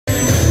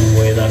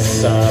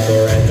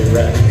sabber and the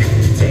rug.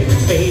 Take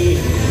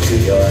faith to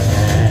your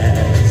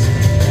hands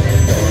and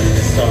join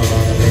us on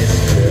this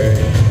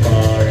journey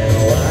far and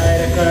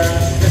wide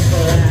across this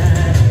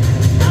land.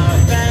 Our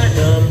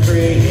fandom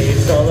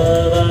creates all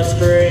of us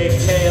great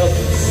tales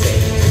of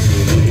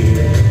safety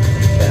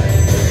that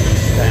bring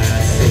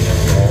passing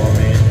home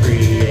and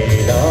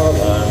create all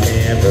our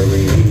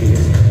memories.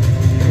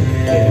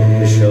 We came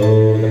to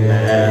show the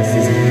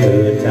masses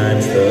good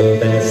times, the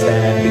best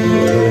that we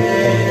could,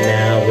 and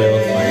now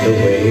we'll find a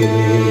way to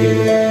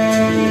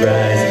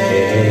rise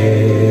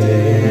again.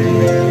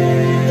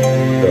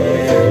 The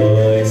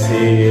voice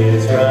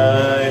is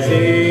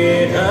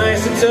rising,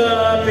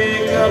 isotopic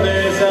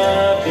colors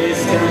of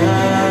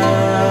disguise.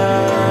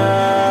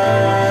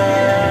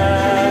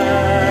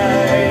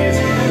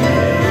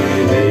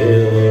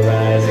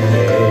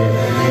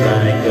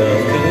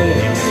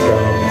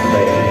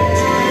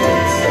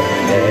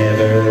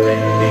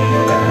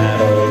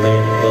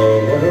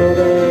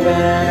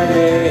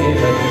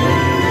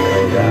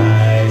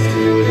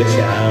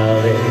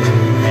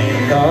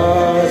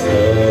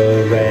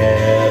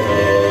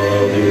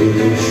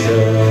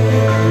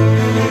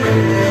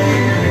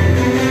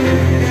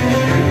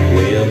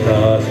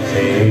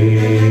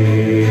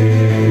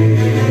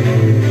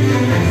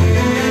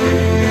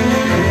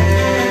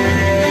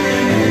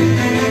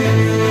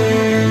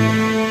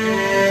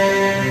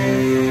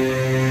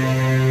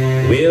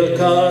 We'll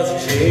cause a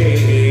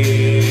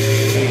change.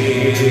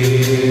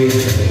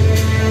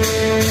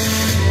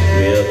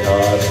 We'll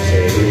cause a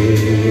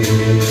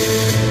change.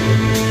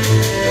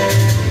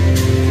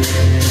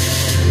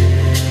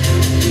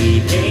 We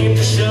came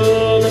to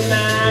show the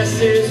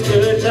masses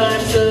good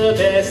times, the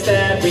best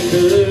that we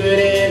could,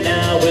 and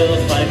now we'll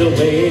find a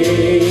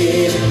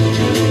way to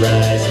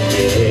rise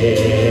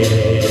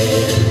again.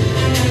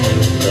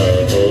 The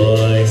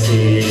voice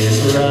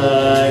is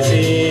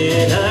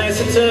rising,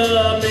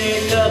 isotopic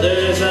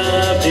colors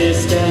of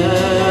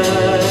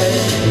disguise.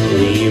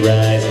 We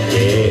rise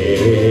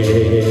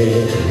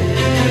again,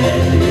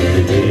 and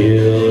we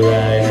will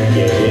rise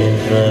again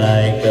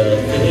like a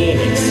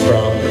phoenix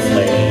from the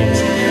flames.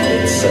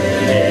 It's a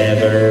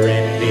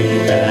never-ending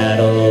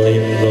battle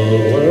in the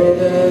world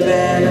of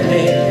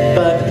anime,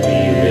 but we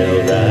will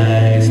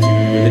rise to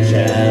the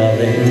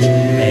challenge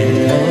and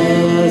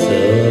cause a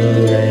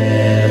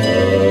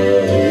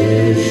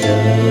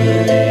revolutionary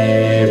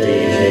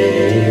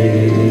change.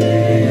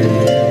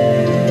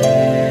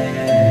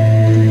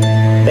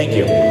 Thank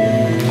you.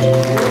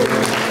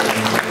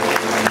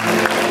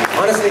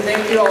 Honestly,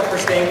 thank you all for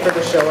staying for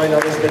the show. I know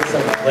there's been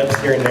some clips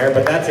here and there,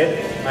 but that's it.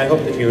 I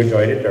hope that you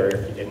enjoyed it, or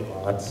if you didn't,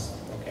 well, that's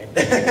okay.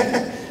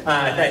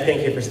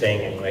 Thank you for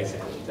staying anyways.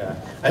 And,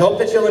 I hope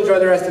that you'll enjoy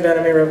the rest of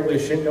Anime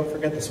Revolution. Don't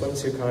forget the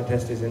swimsuit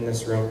contest is in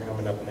this room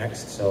coming up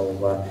next, so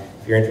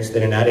if you're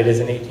interested in that, it is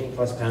an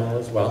 18+ panel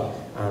as well,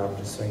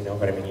 just so you know,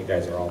 but I mean, you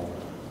guys are all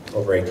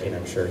over 18,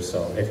 I'm sure,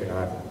 so if you're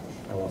not,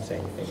 I won't say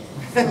anything.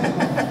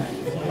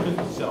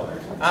 So,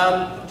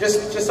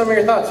 just some of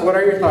your thoughts. What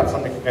are your thoughts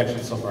on the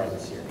convention so far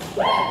this year?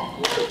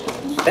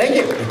 Thank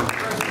you.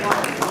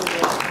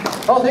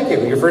 Oh, thank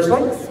you. Your first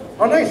one?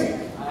 Oh, nice.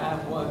 I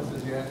have one,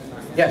 since you asked.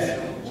 Yes.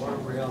 More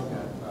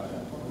Railgun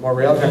products. More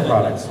Railgun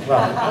products.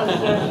 Well,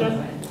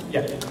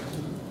 yeah.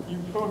 You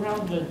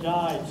programmed the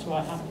guide, so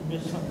I have to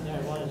miss something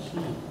I want to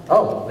see.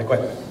 Oh, like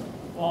what?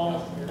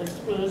 Well, let's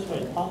put it this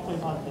way. Cosplay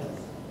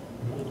contest.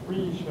 The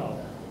pre-show.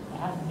 I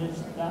have to miss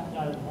that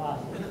guy's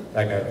glasses.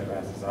 That guy with the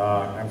glasses.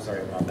 Oh, I'm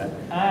sorry about that.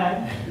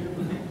 And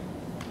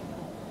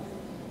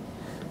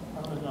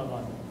what was that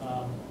one?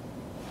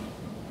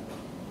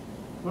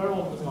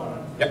 Werewolf was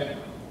on. Yep.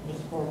 Miss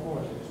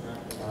 404.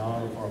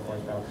 Oh, the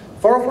 404's panel.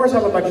 404s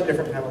have a bunch of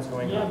different panels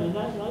going Yeah, on. the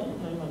night light was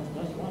the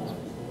best one.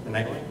 The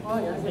night light? Oh,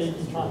 yeah.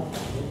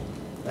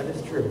 That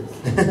is true.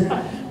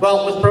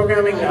 Well, with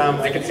programming,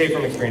 I could say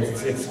from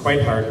experience, it's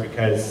quite hard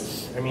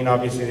because, I mean,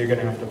 obviously they're going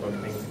to have to book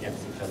things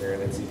against each other,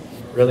 and it's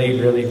really,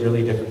 really,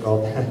 really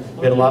difficult.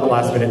 We had a lot of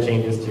last-minute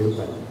changes too,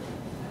 but.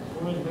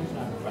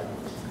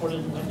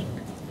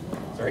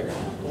 Sorry?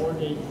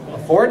 4-day convention. A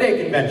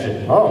 4-day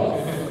convention.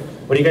 Oh,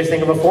 what do you guys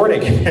think of a 4-day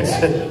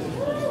convention?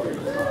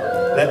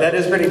 That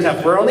is pretty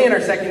tough. We're only in our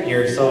second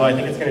year, so I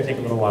think it's going to take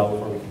a little while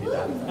before we can do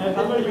that. And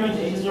how many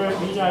conventions are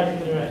you guys going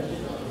to do it?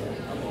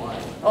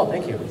 Oh,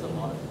 thank you.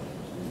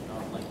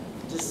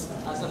 Just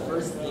as a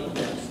first thing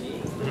to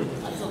see,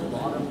 that's a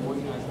lot of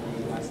organizing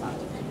you guys have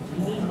to do.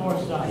 You need more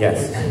stuff.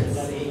 Yes,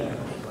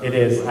 it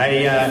is.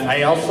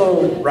 I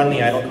also run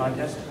the idol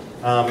contest,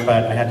 but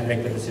I had to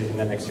make the decision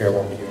that next year I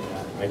won't be doing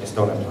that. I just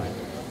don't have time.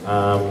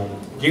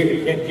 Do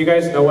you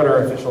guys know what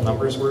our official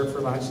numbers were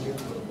for last year?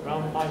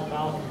 Around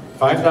 5,000.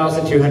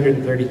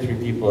 5,233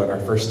 people in our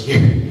first year.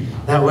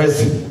 That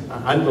was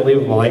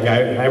unbelievable. Like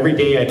every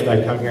day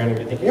I'd come here and I'd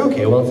be thinking,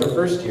 okay, well it's our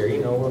first year,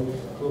 you know,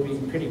 we'll be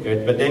pretty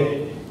good. But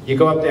then you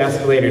go up the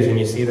escalators and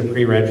you see the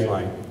pre-reg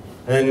line.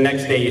 And then the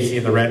next day you see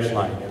the reg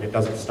line and it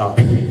doesn't stop.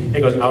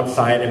 It goes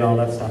outside and all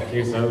that stuff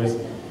too. So it's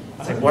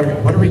like, what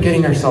are we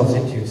getting ourselves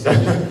into? So,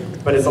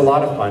 but it's a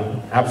lot of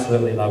fun.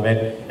 Absolutely love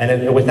it.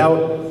 And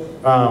without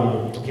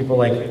people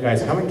like you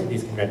guys coming to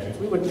these conventions,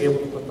 we wouldn't be able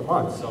to put them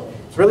on. So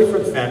it's really for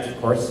the fans, of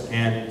course,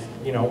 and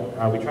we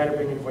try to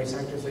bring in voice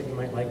actors that you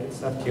might like and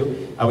stuff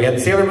too. We had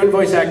the Sailor Moon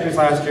voice actors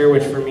last year,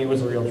 which for me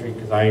was a real treat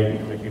because I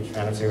am a huge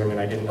fan of Sailor Moon.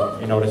 I didn't know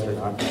if you noticed or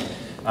not.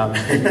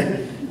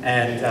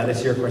 And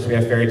this year, of course, we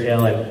have Fairy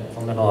Tail and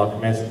Fullmetal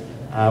Alchemist.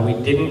 We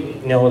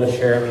didn't know that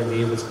Jeremy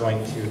Lee was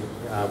going to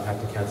have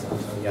to cancel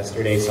until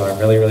yesterday, so I'm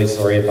really, really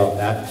sorry about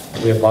that.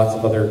 We have lots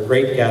of other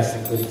great guests,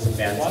 including some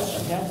bands. Why did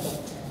she cancel?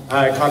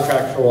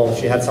 Contractual,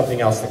 she had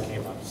something else that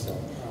came up, so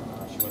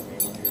she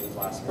wasn't able to do this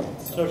last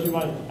minute. So she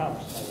wanted to come?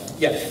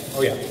 Yeah,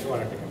 oh yeah, she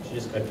wanted to come. She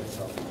just couldn't,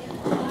 so.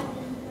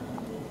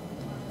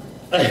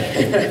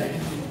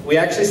 We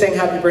actually sang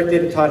happy birthday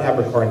to Todd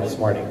Habercorn this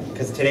morning,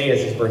 because today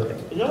is his birthday.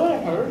 You know what I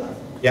heard?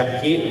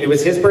 Yeah, it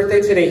was his birthday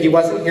today. He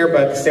wasn't here,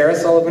 but Sarah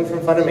Sullivan from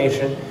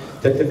Funimation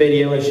took the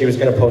video and she was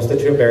going to post it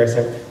to embarrass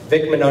him.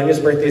 Vic Manonia's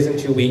birthday is in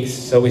 2 weeks,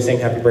 so we sang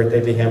happy birthday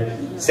to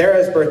him.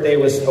 Sarah's birthday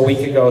was a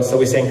week ago, so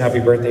we sang happy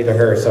birthday to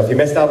her. So if you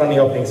missed out on the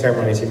opening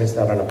ceremonies, you missed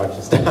out on a bunch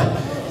of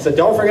stuff. So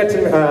don't forget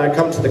to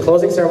come to the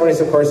closing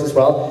ceremonies, of course, as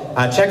well.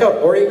 Check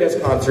out Origa's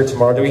concert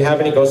tomorrow. Do we have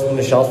any Ghost in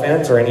the Shell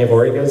fans or any of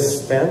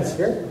Origa's fans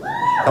here?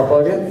 A couple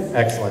of you?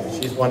 Excellent.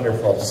 She's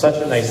wonderful.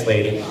 Such a nice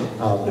lady.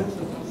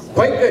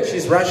 Quite good.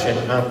 She's Russian.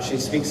 She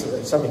speaks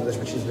some English,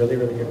 but she's really,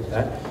 really good at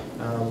that.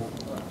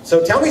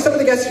 So tell me some of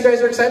the guests you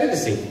guys are excited to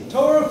see.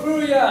 Toru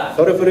Furuya!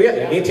 Toru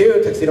Furuya, me too.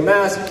 Tuxedo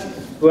Mask.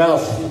 Who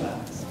else?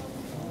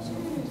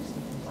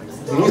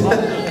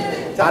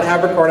 Todd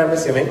Habercorn, I'm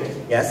assuming.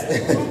 Yes.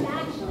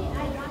 Actually,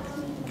 I got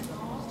to meet them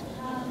all.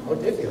 Oh,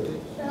 did you?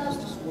 The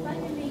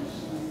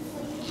Funimation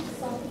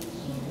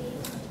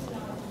lady,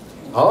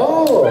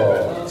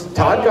 Oh,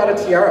 Todd got a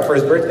tiara for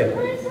his birthday.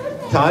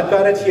 Todd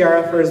got a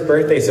tiara for his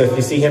birthday, so if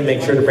you see him,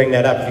 make sure to bring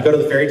that up. If you go to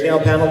the Fairy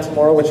Tail panel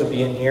tomorrow, which will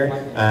be in here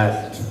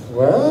at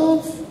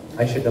 12,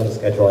 I should know the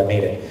schedule, I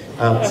made it.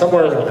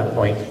 Somewhere around that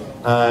point.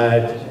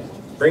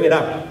 Bring it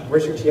up.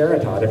 Where's your tiara,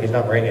 Todd, if he's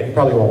not wearing it? He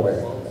probably won't wear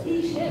it.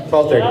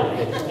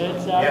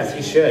 12:30. Yes,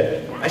 he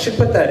should. I should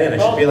put that in. I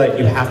should be like,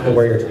 you have to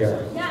wear your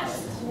tiara.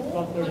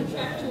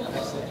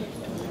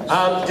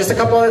 Just a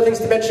couple other things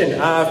to mention.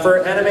 For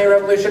Anime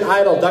Revolution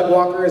Idol, Doug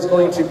Walker is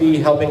going to be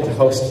helping to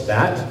host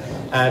that.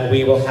 And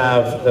we will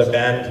have the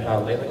band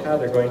Leilika,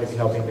 they're going to be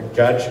helping the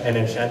judge, and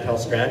then Chantel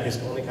Strand, who's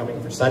only coming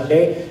for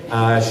Sunday,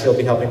 she'll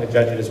be helping the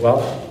judge it as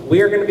well.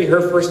 We are going to be her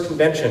first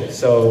convention,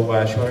 so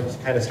she wanted to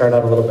kind of start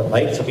out a little bit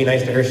light, so be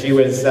nice to her. She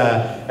was,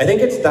 I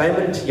think it's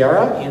Diamond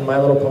Tiara in My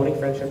Little Pony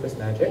Friendship is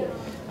Magic.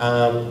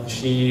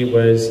 She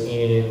was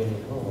in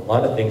a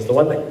lot of things. The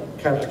one that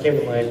kind of came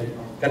to mind,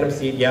 Gundam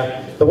Seed,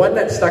 yeah. The one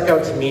that stuck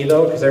out to me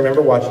though, because I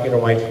remember watching it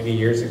on YTV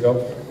years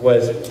ago,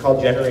 was called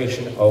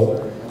Generation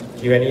O.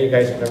 Do any of you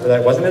guys remember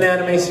that? It wasn't an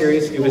anime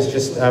series, it was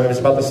just, it was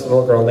about this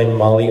little girl named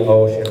Molly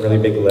O. She had really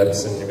big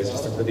lips, and it was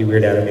just a really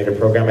weird animated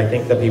program. I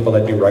think the people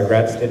that do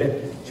Rugrats did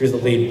it. She was the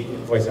lead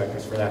voice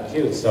actress for that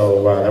too,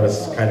 so that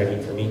was kind of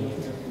neat for me.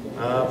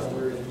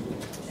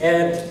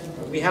 And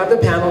we have the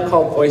panel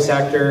called Voice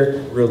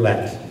Actor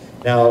Roulette.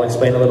 Now I'll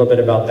explain a little bit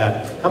about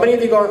that. How many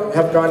of you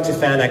have gone to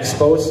fan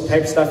expos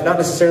type stuff? Not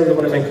necessarily the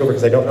one in Vancouver,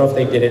 because I don't know if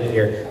they did it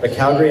here, but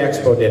Calgary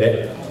Expo did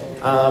it.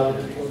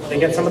 They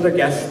get some of their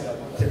guests,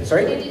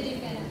 sorry?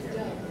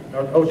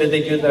 Oh, did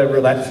they do the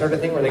roulette sort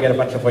of thing where they get a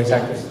bunch of voice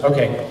actors?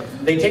 Okay.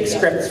 They take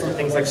scripts from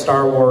things like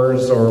Star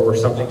Wars or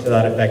something to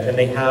that effect, and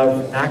they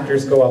have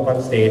actors go up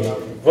on stage,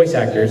 voice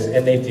actors,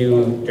 and they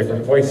do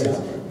different voices.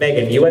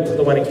 Megan, you went to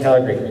the one in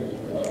Calgary.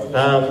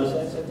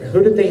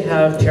 Who did they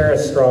have Tara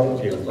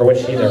Strong do? Or was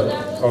she there?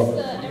 That was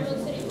the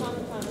Emerald City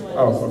Comic Con one.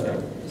 Oh, okay.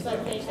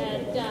 But they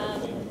had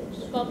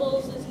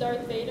Bubbles as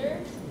Darth Vader.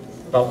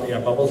 Yeah,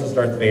 Bubbles is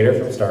Darth Vader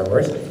from Star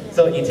Wars.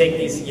 So you take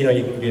these, you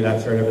can do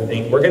that sort of a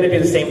thing. We're going to do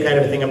the same kind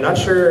of a thing. I'm not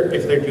sure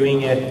if they're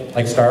doing it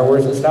like Star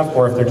Wars and stuff,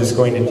 or if they're just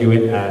going to do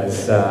it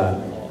as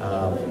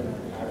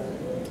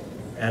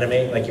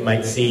anime. Like you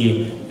might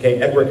see,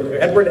 okay,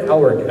 Edward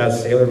Elric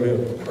as Sailor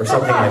Moon, or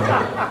something like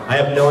that. I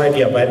have no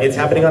idea, but it's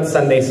happening on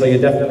Sunday, so you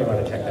definitely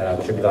want to check that out.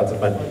 It should be lots of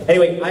fun.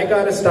 Anyway, I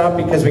got to stop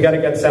because we got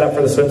to get set up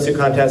for the swimsuit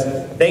contest.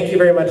 Thank you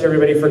very much,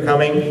 everybody, for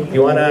coming. If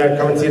you want to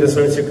come and see the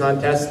swimsuit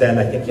contest, then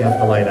I think you have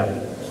to line up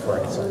for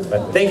it. So,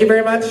 but thank you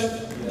very much.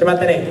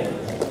 Jamatane.